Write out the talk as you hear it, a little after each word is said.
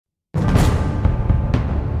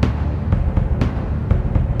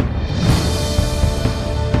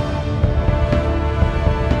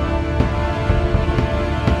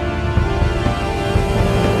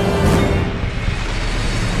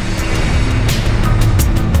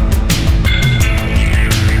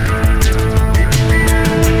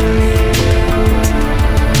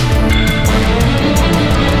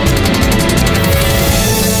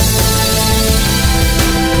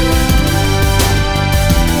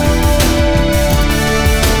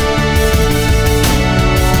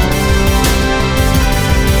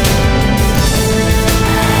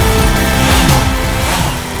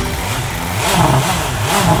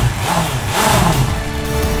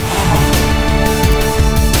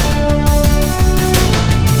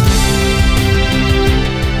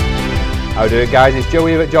How do you doing, guys? It's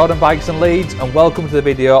Joey here at Jordan Bikes and Leeds, and welcome to the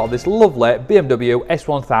video of this lovely BMW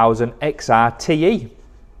S1000XR TE.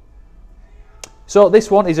 So this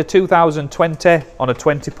one is a 2020 on a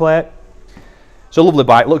 20 plate. It's a lovely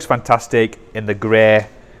bike, looks fantastic in the grey.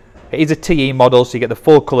 It is a TE model, so you get the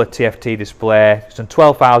full colour TFT display. It's done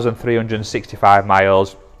 12,365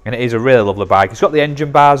 miles, and it is a really lovely bike. It's got the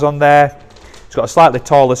engine bars on there. It's got a slightly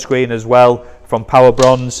taller screen as well from Power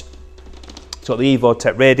Bronze. It's got the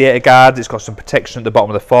Evotech radiator guards, it's got some protection at the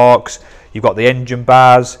bottom of the forks, you've got the engine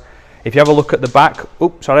bars. If you have a look at the back,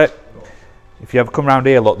 if you have come around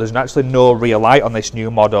here, look, there's actually no rear light on this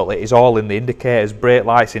new model. It is all in the indicators, brake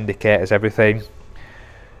lights, indicators, everything. So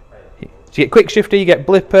you get quickshifter, you get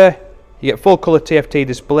blipper, you get full colour TFT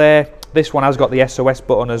display. This one has got the SOS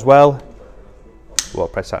button as well.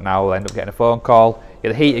 Won't press that now, we'll end up getting a phone call. You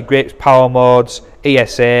get the heated grips, power modes,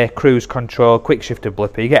 ESA, cruise control, quick shifter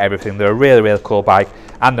blipper, you get everything. They're a really cool bike,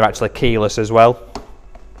 and they're actually keyless as well.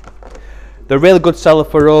 They're a really good seller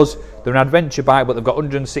for us. They're an adventure bike, but they've got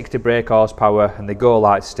 160 brake horsepower, and they go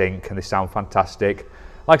like stink, and they sound fantastic.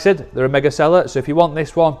 Like I said, they're a mega seller, so if you want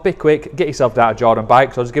this one, be quick, get yourself down to Jordan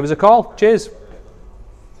Bikes, or just give us a call. Cheers.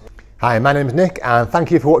 Hi, my name's Nick, and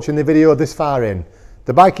thank you for watching the video this far in.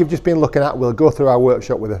 The bike you've just been looking at will go through our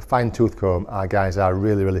workshop with a fine-tooth comb. Our guys are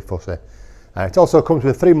really fussy. It also comes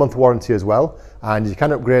with a 3-month warranty as well, and you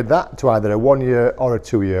can upgrade that to either a 1-year or a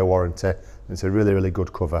 2-year warranty. It's a really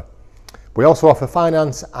good cover. We also offer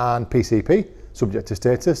finance and PCP, subject to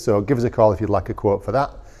status, so give us a call if you'd like a quote for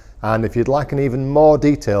that. And if you'd like an even more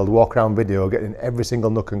detailed walk-around video, getting every single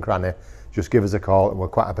nook and cranny, just give us a call, and we're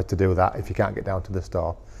quite happy to do that if you can't get down to the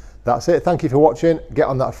store. That's it. Thank you for watching. Get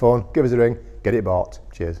on that phone, give us a ring, get it bought.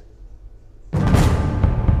 Cheers.